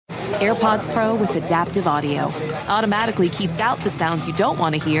AirPods Pro with adaptive audio automatically keeps out the sounds you don't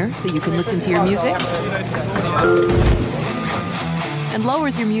want to hear so you can listen to your music, and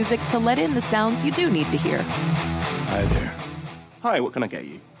lowers your music to let in the sounds you do need to hear. Hi there. Hi, what can I get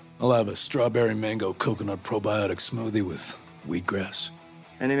you? I'll have a strawberry mango coconut probiotic smoothie with wheatgrass.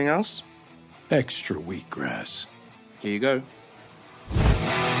 Anything else? Extra wheatgrass. Here you go.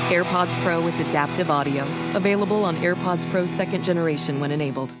 AirPods Pro with adaptive audio. Available on AirPods Pro 2nd generation when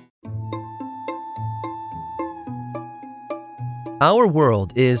enabled. Our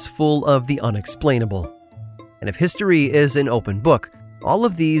world is full of the unexplainable. And if history is an open book, all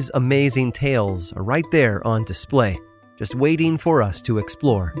of these amazing tales are right there on display, just waiting for us to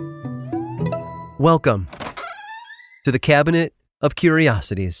explore. Welcome to the Cabinet of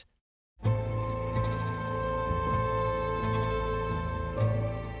Curiosities.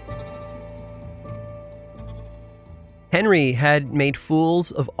 Henry had made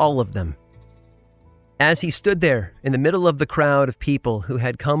fools of all of them. As he stood there in the middle of the crowd of people who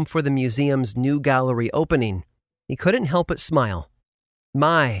had come for the museum's new gallery opening, he couldn't help but smile.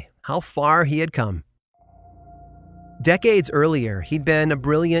 My, how far he had come. Decades earlier, he'd been a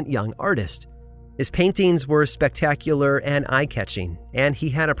brilliant young artist. His paintings were spectacular and eye-catching, and he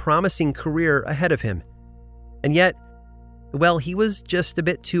had a promising career ahead of him. And yet, well, he was just a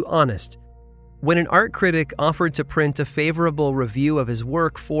bit too honest. When an art critic offered to print a favorable review of his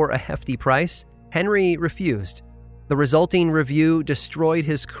work for a hefty price, Henry refused. The resulting review destroyed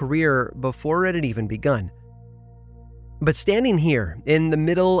his career before it had even begun. But standing here, in the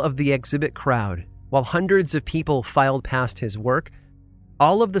middle of the exhibit crowd, while hundreds of people filed past his work,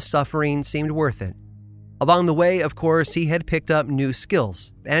 all of the suffering seemed worth it. Along the way, of course, he had picked up new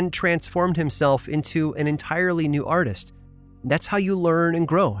skills and transformed himself into an entirely new artist. That's how you learn and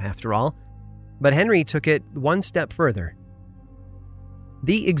grow, after all. But Henry took it one step further.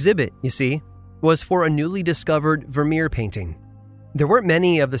 The exhibit, you see, was for a newly discovered Vermeer painting. There weren't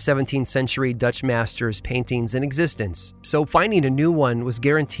many of the 17th century Dutch masters' paintings in existence, so finding a new one was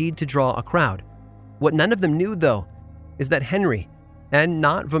guaranteed to draw a crowd. What none of them knew, though, is that Henry, and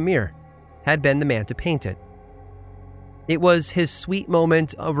not Vermeer, had been the man to paint it. It was his sweet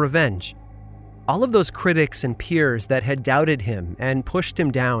moment of revenge. All of those critics and peers that had doubted him and pushed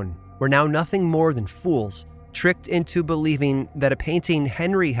him down were now nothing more than fools, tricked into believing that a painting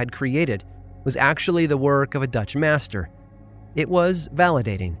Henry had created was actually the work of a Dutch master. It was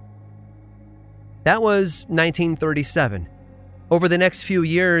validating. That was 1937. Over the next few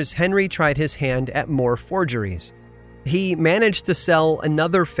years, Henry tried his hand at more forgeries. He managed to sell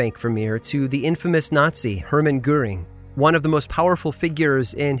another fake Vermeer to the infamous Nazi Hermann Göring, one of the most powerful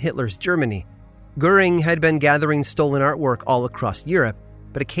figures in Hitler's Germany. Göring had been gathering stolen artwork all across Europe,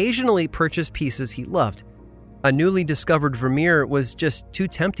 but occasionally purchased pieces he loved. A newly discovered Vermeer was just too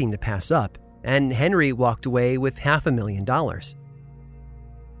tempting to pass up, and Henry walked away with $500,000.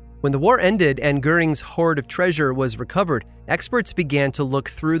 When the war ended and Göring's hoard of treasure was recovered, experts began to look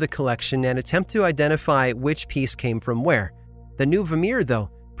through the collection and attempt to identify which piece came from where. The new Vermeer, though,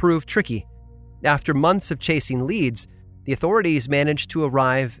 proved tricky. After months of chasing leads, the authorities managed to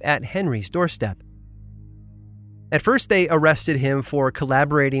arrive at Henry's doorstep. At first, they arrested him for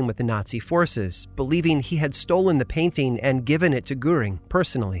collaborating with the Nazi forces, believing he had stolen the painting and given it to Göring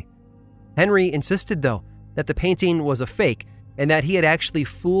personally. Henry insisted, though, that the painting was a fake and that he had actually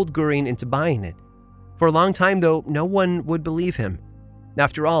fooled Göring into buying it. For a long time, though, no one would believe him.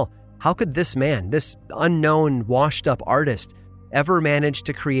 After all, how could this man, this unknown, washed-up artist, ever manage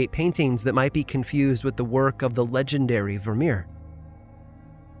to create paintings that might be confused with the work of the legendary Vermeer?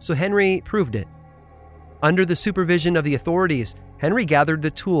 So Henry proved it. Under the supervision of the authorities, Henry gathered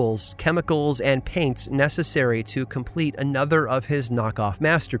the tools, chemicals, and paints necessary to complete another of his knockoff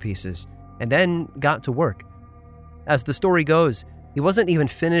masterpieces, and then got to work. As the story goes, he wasn't even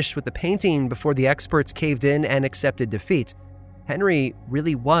finished with the painting before the experts caved in and accepted defeat. Henry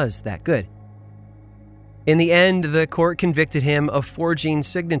really was that good. In the end, the court convicted him of forging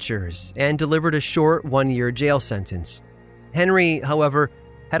signatures and delivered a short 1-year jail sentence. Henry, however,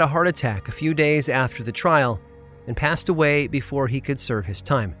 had a heart attack a few days after the trial and passed away before he could serve his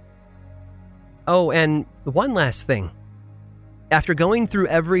time. Oh, and one last thing. After going through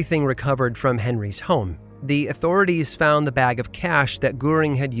everything recovered from Henry's home, the authorities found the bag of cash that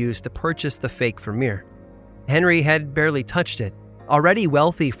Göring had used to purchase the fake Vermeer. Henry had barely touched it, already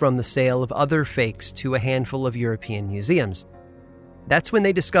wealthy from the sale of other fakes to a handful of European museums. That's when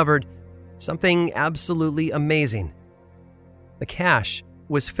they discovered something absolutely amazing. The cash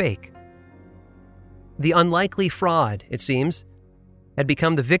was fake. The unlikely fraud, it seems, had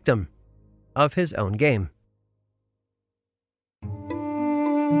become the victim of his own game.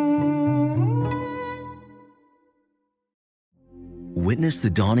 Witness the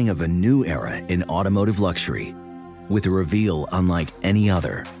dawning of a new era in automotive luxury with a reveal unlike any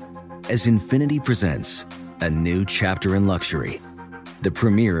other as Infiniti presents a new chapter in luxury, the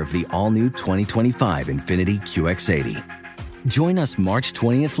premiere of the all-new 2025 Infiniti QX80. Join us March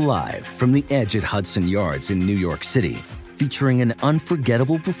 20th live from the Edge at Hudson Yards in New York City, featuring an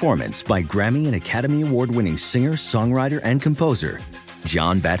unforgettable performance by Grammy and Academy Award-winning singer, songwriter, and composer,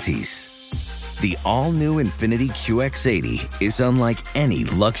 Jon Batiste. The all-new Infiniti QX80 is unlike any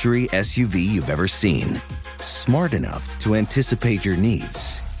luxury SUV you've ever seen. Smart enough to anticipate your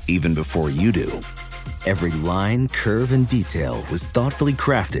needs, even before you do. Every line, curve, and detail was thoughtfully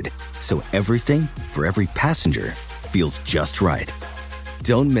crafted, so everything for every passenger feels just right.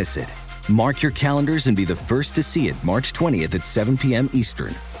 Don't miss it. Mark your calendars and be the first to see it March 20th at 7 p.m.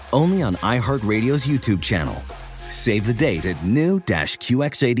 Eastern, only on iHeartRadio's YouTube channel. Save the date at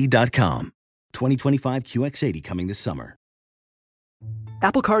new-QX80.com. 2025 QX80 coming this summer.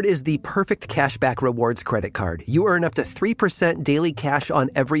 Apple Card is the perfect cashback rewards credit card. You earn up to 3% daily cash on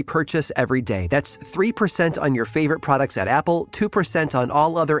every purchase every day. That's 3% on your favorite products at Apple, 2% on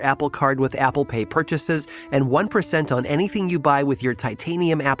all other Apple Card with Apple Pay purchases, and 1% on anything you buy with your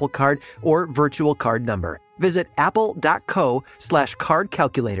titanium Apple Card or virtual card number. Visit apple.co/card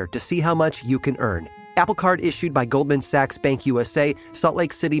calculator to see how much you can earn. Apple Card issued by Goldman Sachs Bank USA, Salt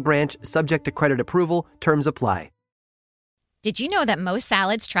Lake City branch, subject to credit approval. Terms apply. Did you know that most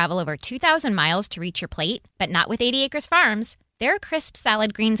salads travel over 2,000 miles to reach your plate? But not with 80 Acres Farms. Their crisp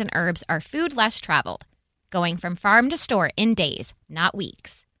salad greens and herbs are food less traveled, going from farm to store in days, not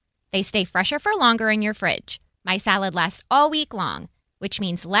weeks. They stay fresher for longer in your fridge. My salad lasts all week long, which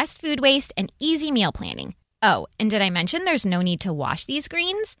means less food waste and easy meal planning. Oh, and did I mention there's no need to wash these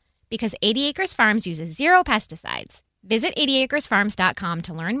greens? Because 80 Acres Farms uses 0 pesticides. Visit 80acresfarms.com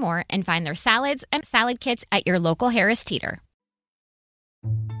to learn more and find their salads and salad kits at your local Harris Teeter.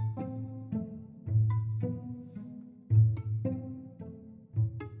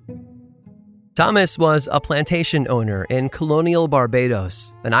 Thomas was a plantation owner in colonial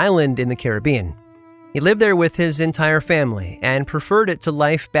Barbados, an island in the Caribbean. He lived there with his entire family and preferred it to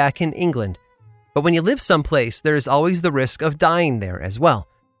life back in England. But when you live someplace, there's always the risk of dying there as well.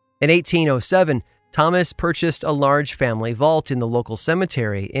 In 1807, Thomas purchased a large family vault in the local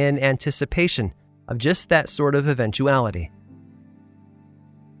cemetery in anticipation of just that sort of eventuality.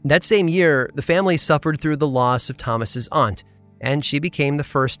 That same year, the family suffered through the loss of Thomas's aunt, and she became the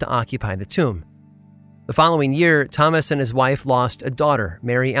first to occupy the tomb. The following year, Thomas and his wife lost a daughter,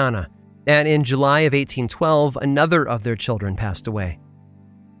 Mary Anna, and in July of 1812, another of their children passed away.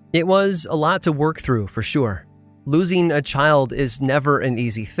 It was a lot to work through, for sure. Losing a child is never an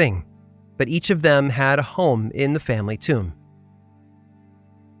easy thing, but each of them had a home in the family tomb.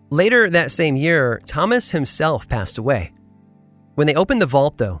 Later that same year, Thomas himself passed away. When they opened the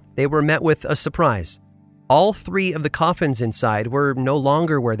vault, though, they were met with a surprise. All 3 of the coffins inside were no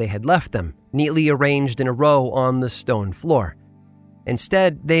longer where they had left them, neatly arranged in a row on the stone floor.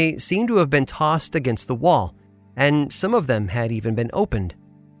 Instead, they seemed to have been tossed against the wall, and some of them had even been opened.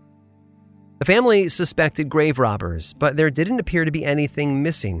 The family suspected grave robbers, but there didn't appear to be anything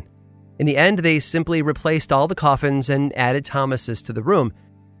missing. In the end, they simply replaced all the coffins and added Thomas's to the room,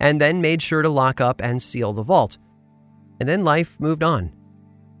 and then made sure to lock up and seal the vault. And then life moved on.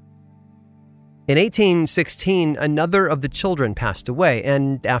 In 1816, another of the children passed away,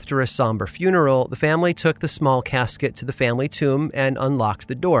 and after a somber funeral, the family took the small casket to the family tomb and unlocked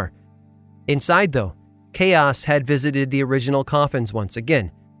the door. Inside, though, chaos had visited the original coffins once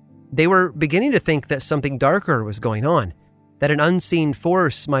again. They were beginning to think that something darker was going on, that an unseen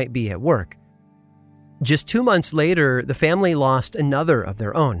force might be at work. Just 2 months later, the family lost another of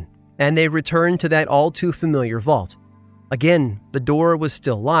their own, and they returned to that all-too-familiar vault. Again, the door was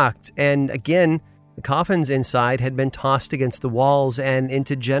still locked, and again, the coffins inside had been tossed against the walls and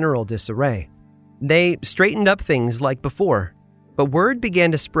into general disarray. They straightened up things like before, but word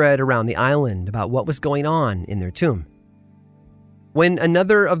began to spread around the island about what was going on in their tomb. When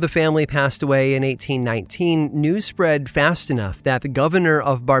another of the family passed away in 1819, news spread fast enough that the governor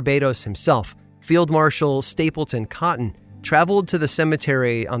of Barbados himself, Field Marshal Stapleton Cotton, traveled to the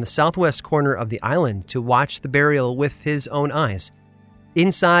cemetery on the southwest corner of the island to watch the burial with his own eyes.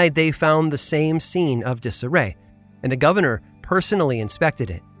 Inside, they found the same scene of disarray, and the governor personally inspected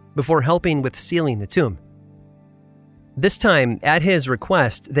it before helping with sealing the tomb. This time, at his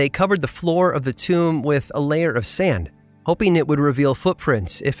request, they covered the floor of the tomb with a layer of sand, hoping it would reveal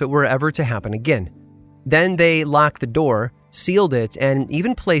footprints if it were ever to happen again. Then they locked the door, sealed it, and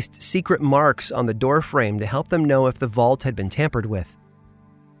even placed secret marks on the door frame to help them know if the vault had been tampered with.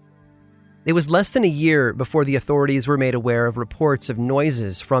 It was less than a year before the authorities were made aware of reports of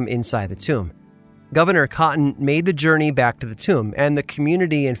noises from inside the tomb. Governor Cotton made the journey back to the tomb, and the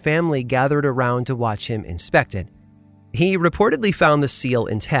community and family gathered around to watch him inspect it. He reportedly found the seal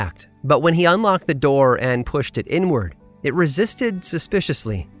intact, but when he unlocked the door and pushed it inward, it resisted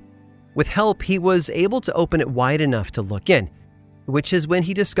suspiciously. With help, he was able to open it wide enough to look in, which is when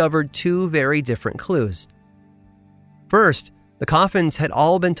he discovered two very different clues. First, the coffins had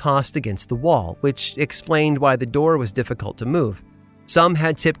all been tossed against the wall, which explained why the door was difficult to move. Some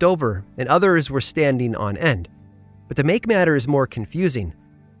had tipped over, and others were standing on end. But to make matters more confusing,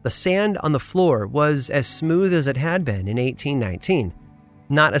 the sand on the floor was as smooth as it had been in 1819.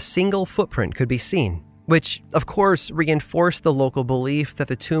 Not a single footprint could be seen, which, of course, reinforced the local belief that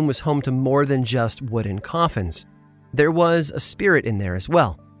the tomb was home to more than just wooden coffins. There was a spirit in there as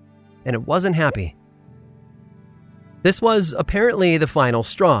well, and it wasn't happy. This was apparently the final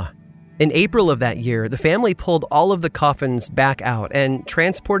straw. In April of that year, the family pulled all of the coffins back out and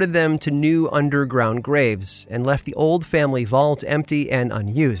transported them to new underground graves and left the old family vault empty and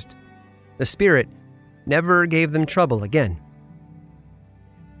unused. The spirit never gave them trouble again.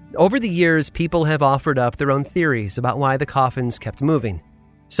 Over the years, people have offered up their own theories about why the coffins kept moving.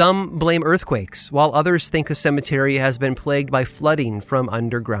 Some blame earthquakes, while others think the cemetery has been plagued by flooding from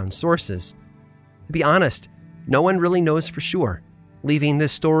underground sources. To be honest, no one really knows for sure, leaving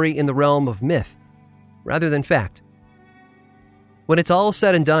this story in the realm of myth rather than fact. When it's all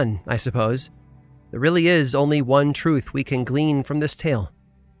said and done, I suppose, there really is only one truth we can glean from this tale.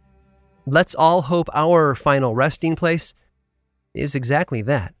 Let's all hope our final resting place is exactly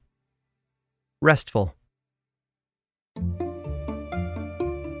that. Restful.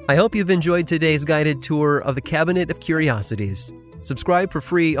 I hope you've enjoyed today's guided tour of the Cabinet of Curiosities. Subscribe for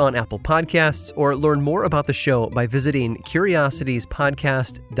free on Apple Podcasts or learn more about the show by visiting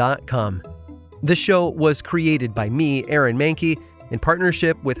curiositiespodcast.com. This show was created by me, Aaron Mahnke, in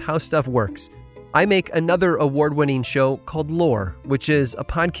partnership with How Stuff Works. I make another award-winning show called Lore, which is a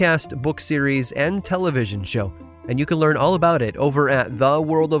podcast, book series, and television show, and you can learn all about it over at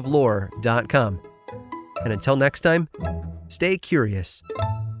theworldoflore.com. And until next time, stay curious.